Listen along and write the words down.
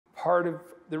part of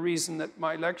the reason that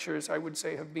my lectures, I would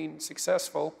say, have been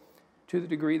successful to the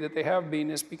degree that they have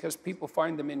been is because people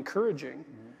find them encouraging.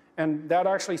 Mm-hmm. And that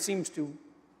actually seems to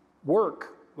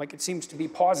work, like it seems to be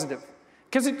positive.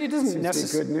 Because it isn't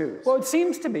necessarily good news. Well, it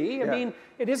seems to be. I mean,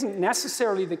 it isn't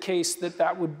necessarily the case that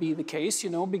that would be the case, you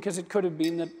know, because it could have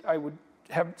been that I would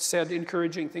have said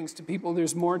encouraging things to people.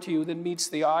 There's more to you than meets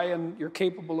the eye, and you're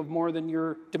capable of more than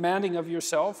you're demanding of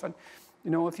yourself. And,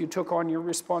 you know, if you took on your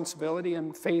responsibility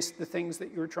and faced the things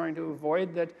that you're trying to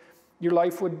avoid, that your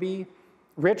life would be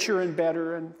richer and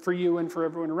better and for you and for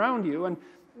everyone around you. And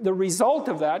the result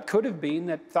of that could have been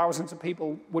that thousands of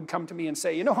people would come to me and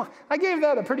say, you know, I gave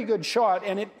that a pretty good shot,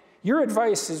 and your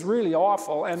advice is really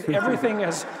awful, and everything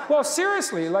is, well,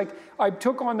 seriously, like, I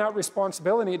took on that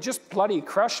responsibility, it just bloody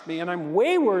crushed me, and I'm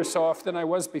way worse off than I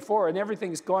was before, and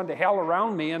everything's gone to hell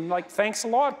around me, and like, thanks a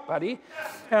lot, buddy.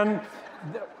 And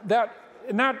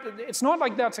it's not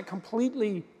like that's a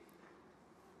completely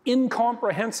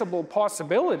incomprehensible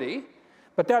possibility,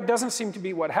 but that doesn't seem to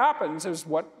be what happens. Is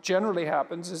what generally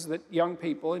happens is that young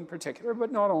people in particular, but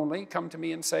not only, come to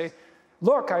me and say,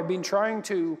 look, I've been trying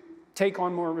to take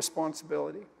on more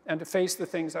responsibility and to face the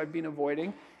things I've been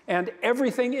avoiding, and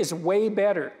everything is way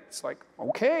better. It's like,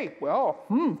 okay, well,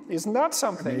 isn't that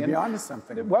something? Maybe onto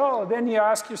something. Well, then you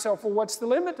ask yourself, well, what's the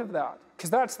limit of that? Because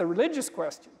that's the religious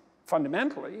question,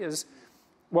 fundamentally, is,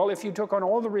 well, if you took on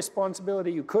all the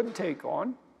responsibility you could take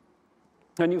on,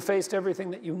 and you faced everything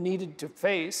that you needed to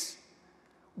face,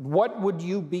 what would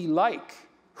you be like?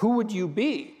 Who would you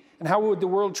be? And how would the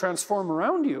world transform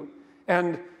around you?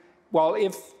 And, well,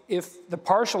 if the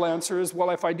partial answer is, well,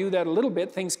 if I do that a little bit,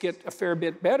 things get a fair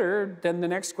bit better, then the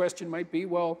next question might be,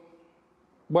 well,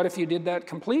 what if you did that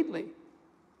completely?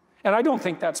 And I don't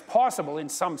think that's possible in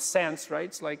some sense, right?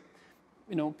 It's like,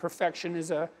 you know, perfection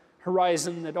is a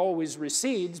horizon that always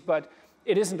recedes, but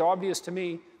it isn't obvious to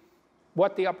me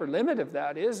what the upper limit of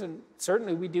that is, and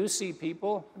certainly we do see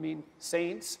people, I mean,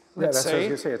 saints, let's say. What I was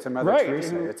going to say, it's a Mother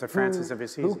Teresa, it's a Francis of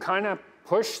Assisi. Who kind of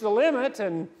push the limit,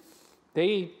 and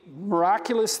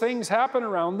miraculous things happen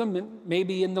around them, and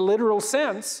maybe in the literal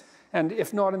sense, and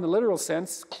if not in the literal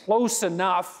sense, close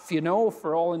enough, you know,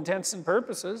 for all intents and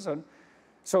purposes, and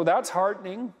so that's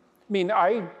heartening. I mean,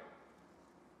 I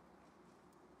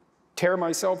tear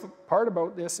myself apart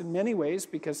about this in many ways,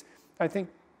 because I think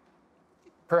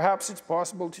perhaps it's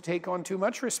possible to take on too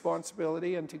much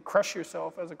responsibility and to crush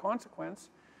yourself as a consequence.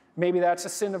 Maybe that's a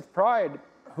sin of pride.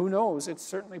 Who knows? It's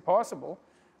certainly possible.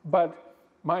 But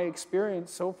my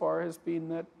experience so far has been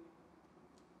that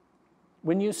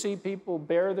when you see people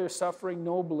bear their suffering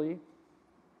nobly,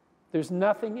 there's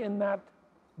nothing in that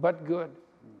but good.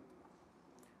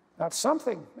 That's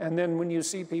something. And then when you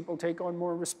see people take on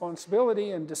more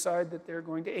responsibility and decide that they're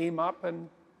going to aim up and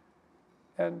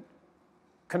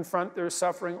confront their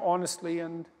suffering honestly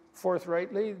and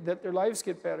forthrightly, that their lives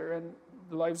get better and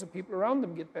the lives of people around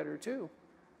them get better too.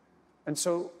 And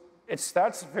so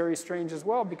that's very strange as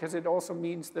well, because it also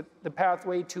means that the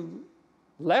pathway to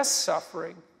less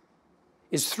suffering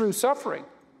is through suffering,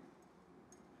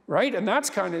 right? And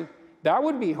that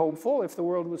would be hopeful if the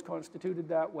world was constituted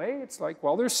that way. It's like,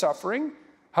 well, there's suffering.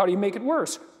 How do you make it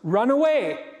worse? Run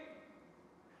away.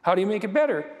 How do you make it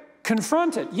better?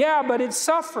 Confront it. Yeah, but it's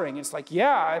suffering. It's like,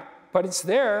 yeah, but it's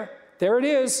there. There it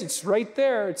is. It's right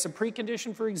there. It's a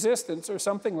precondition for existence or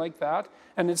something like that.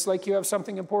 And it's like you have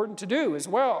something important to do as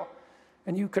well.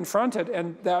 And you confront it,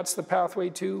 and that's the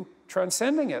pathway to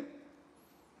transcending it.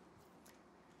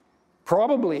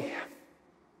 Probably.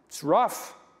 It's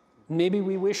rough. Maybe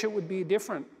we wish it would be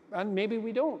different, and maybe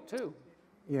we don't, too.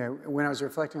 Yeah, when I was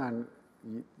reflecting on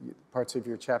parts of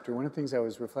your chapter, one of the things I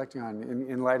was reflecting on,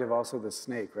 in light of also the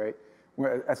snake, right?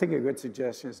 Where I think a good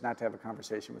suggestion is not to have a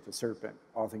conversation with the serpent,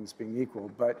 all things being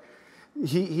equal, but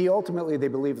he ultimately, they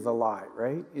believe the lie,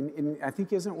 right? And I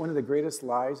think isn't one of the greatest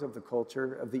lies of the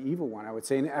culture, of the evil one, I would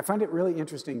say. And I find it really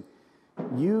interesting.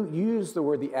 You use the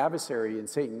word the adversary in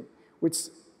Satan, which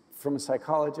from a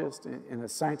psychologist and a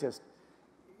scientist,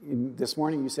 this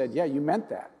morning you said, yeah, you meant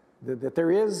that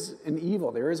there is an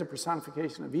evil, there is a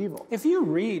personification of evil. If you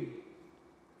read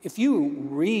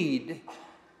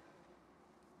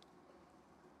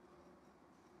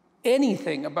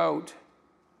anything about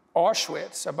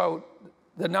Auschwitz, about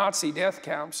the Nazi death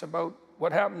camps, about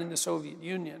what happened in the Soviet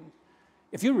Union,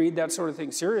 if you read that sort of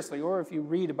thing seriously, or if you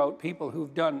read about people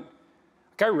who've done,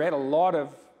 like I read a lot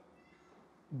of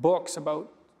books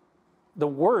about the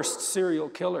worst serial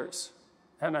killers,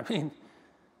 and I mean,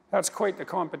 that's quite the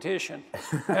competition.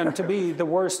 And to be the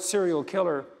worst serial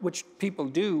killer, which people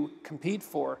do compete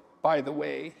for, by the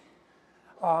way,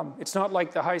 It's not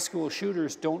like the high school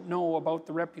shooters don't know about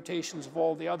the reputations of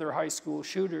all the other high school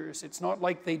shooters. It's not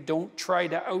like they don't try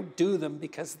to outdo them,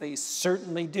 because they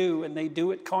certainly do, and they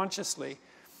do it consciously.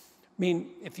 I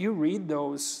mean, if you read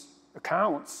those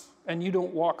accounts and you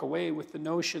don't walk away with the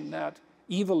notion that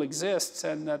evil exists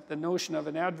and that the notion of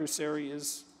an adversary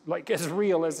is like as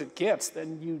real as it gets,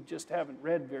 then you just haven't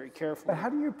read very carefully. But how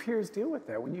do your peers deal with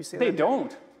that when you say they that?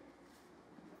 don't.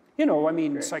 You know, I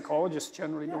mean, psychologists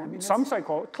generally don't. I mean, some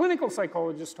clinical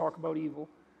psychologists talk about evil,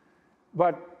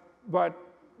 but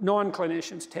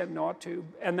non-clinicians tend not to,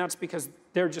 and that's because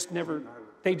they're just never,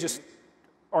 they just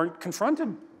aren't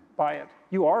confronted by it.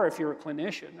 You are if you're a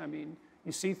clinician. I mean,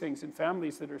 you see things in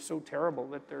families that are so terrible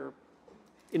that they're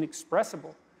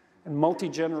inexpressible and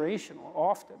multi-generational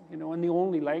often, you know, and the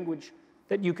only language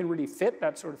that you can really fit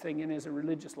that sort of thing in is a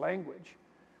religious language.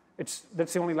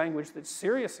 That's the only language that's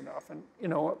serious enough. And, you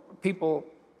know, people,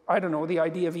 I don't know, the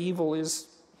idea of evil is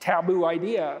taboo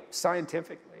idea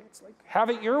scientifically. It's like, have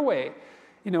it your way.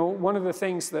 You know, one of the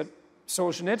things that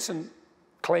Solzhenitsyn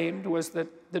claimed was that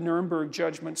the Nuremberg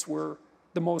judgments were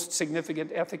the most significant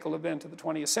ethical event of the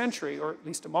 20th century, or at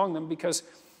least among them, because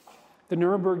the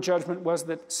Nuremberg judgment was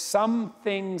that some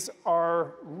things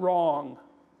are wrong,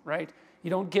 right?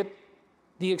 You don't get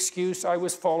the excuse, I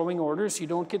was following orders. You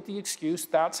don't get the excuse,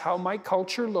 that's how my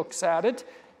culture looks at it.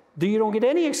 You don't get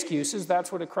any excuses,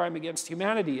 that's what a crime against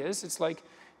humanity is. It's like,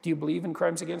 do you believe in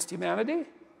crimes against humanity?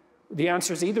 The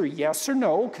answer is either yes or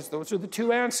no, because those are the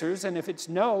two answers. And if it's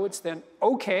no, it's then,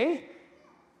 okay,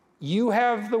 you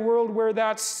have the world where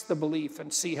that's the belief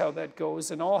and see how that goes.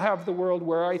 And I'll have the world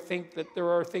where I think that there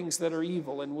are things that are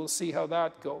evil, and we'll see how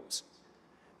that goes.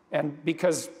 And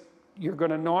because you're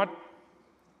going to not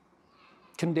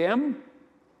condemn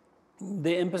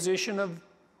the imposition of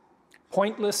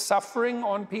pointless suffering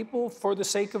on people for the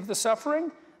sake of the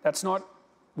suffering, that's not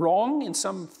wrong in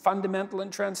some fundamental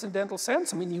and transcendental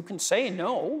sense. I mean, you can say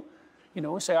no, you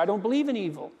know, say, I don't believe in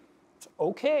evil. It's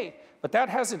okay, but that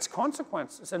has its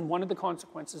consequences, and one of the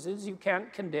consequences is you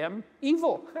can't condemn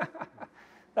evil.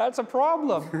 That's a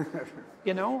problem,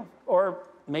 you know, or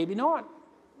maybe not,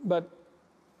 but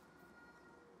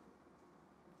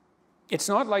it's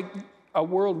not like a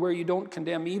world where you don't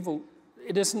condemn evil.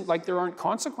 It isn't like there aren't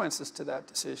consequences to that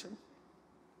decision,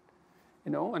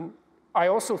 you know, and I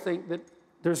also think that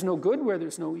there's no good where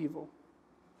there's no evil,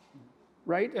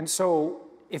 right? And so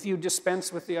if you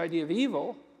dispense with the idea of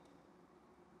evil,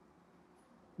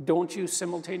 don't you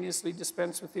simultaneously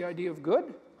dispense with the idea of good?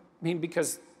 I mean,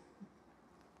 because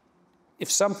if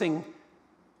something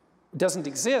doesn't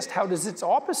exist, how does its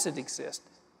opposite exist?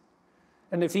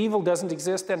 And if evil doesn't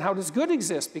exist, then how does good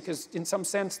exist? Because in some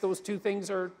sense, those two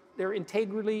things they're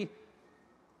integrally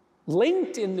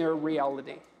linked in their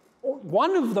reality.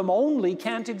 One of them only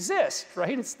can't exist,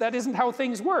 right? That isn't how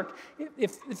things work.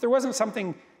 If there wasn't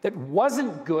something that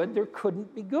wasn't good, there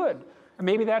couldn't be good. And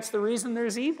maybe that's the reason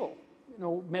there's evil, you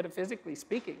know, metaphysically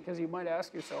speaking, because you might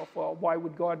ask yourself, well, why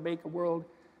would God make a world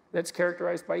that's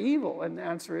characterized by evil? And the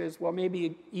answer is, well,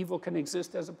 maybe evil can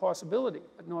exist as a possibility,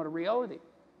 but not a reality.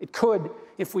 It could,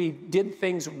 if we did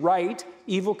things right,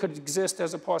 evil could exist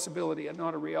as a possibility and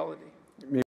not a reality.